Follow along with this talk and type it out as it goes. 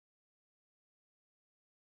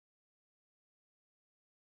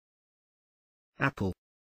apple,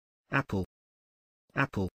 apple,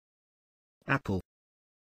 apple, apple,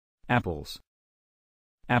 apples,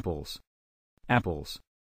 apples, apples,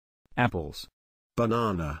 apples,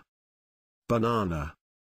 banana, banana,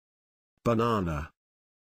 banana,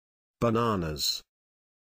 bananas,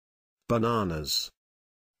 bananas,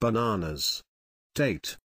 bananas,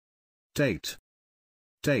 date, date,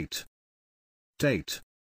 date, date,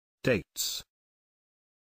 dates,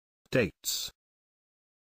 dates,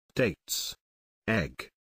 dates, egg,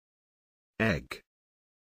 egg,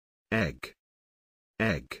 egg,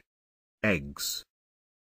 egg, eggs,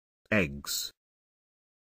 eggs,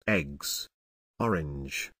 eggs,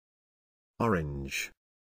 orange, orange,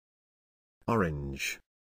 orange,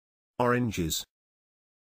 oranges,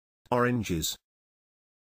 oranges,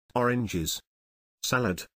 oranges,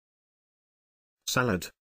 salad, salad,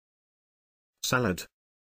 salad,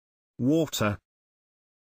 water,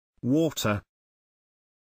 water,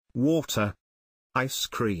 water, ice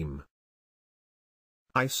cream,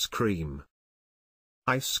 ice cream,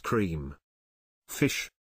 ice cream, fish,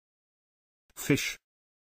 fish,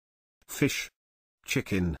 fish,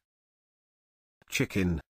 chicken,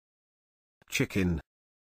 chicken, chicken.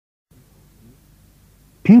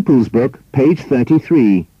 Pupils Book, page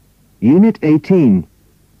 33, Unit 18,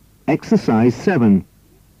 Exercise 7.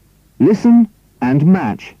 Listen and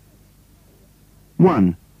match.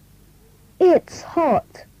 1. It's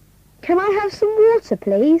hot. Can I have some water,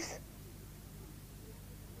 please?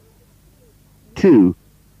 2.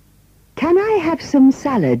 Can I have some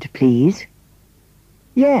salad, please?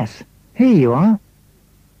 Yes, here you are.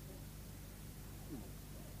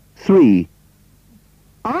 3.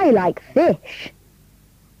 I like fish.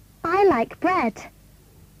 I like bread.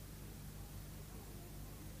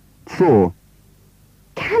 4.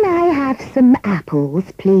 Can I have some apples,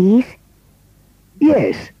 please?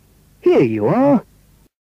 Yes, here you are.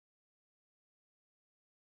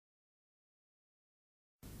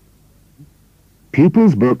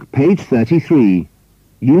 Pupils Book, page 33,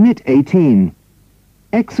 Unit 18,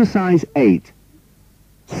 Exercise 8.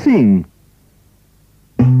 Sing.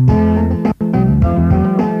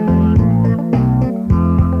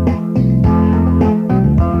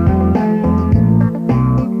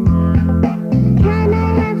 Can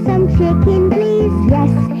I have some chicken, please?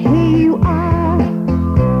 Yes, here you are.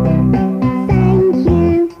 Thank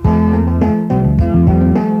you.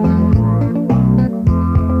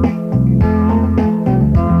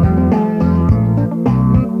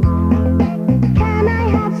 Can I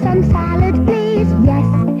have some salad, please? Yes,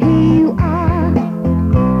 here you are.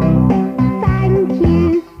 Thank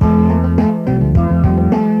you.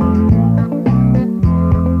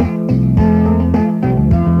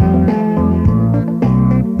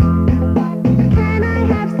 Can I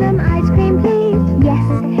have some ice cream, please? Yes,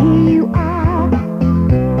 here you are.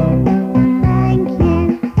 Thank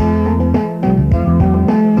you.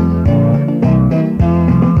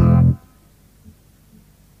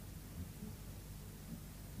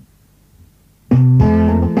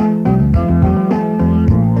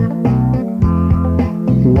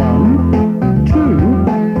 One, two,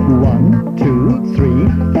 1, 2,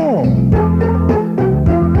 3, 4.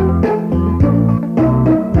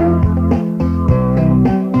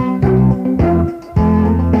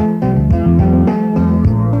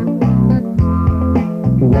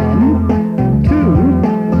 One, two,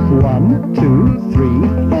 1, 2,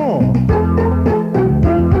 3, 4.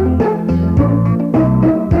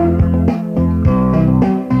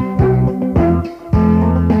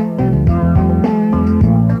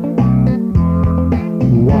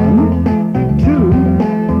 One, two,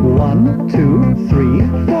 1, 2,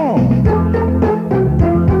 3, 4.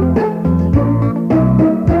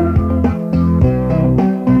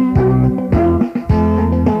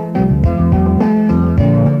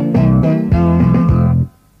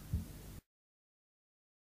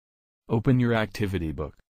 Open your activity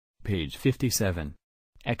book. Page 57.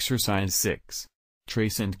 Exercise 6.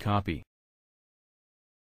 Trace and copy.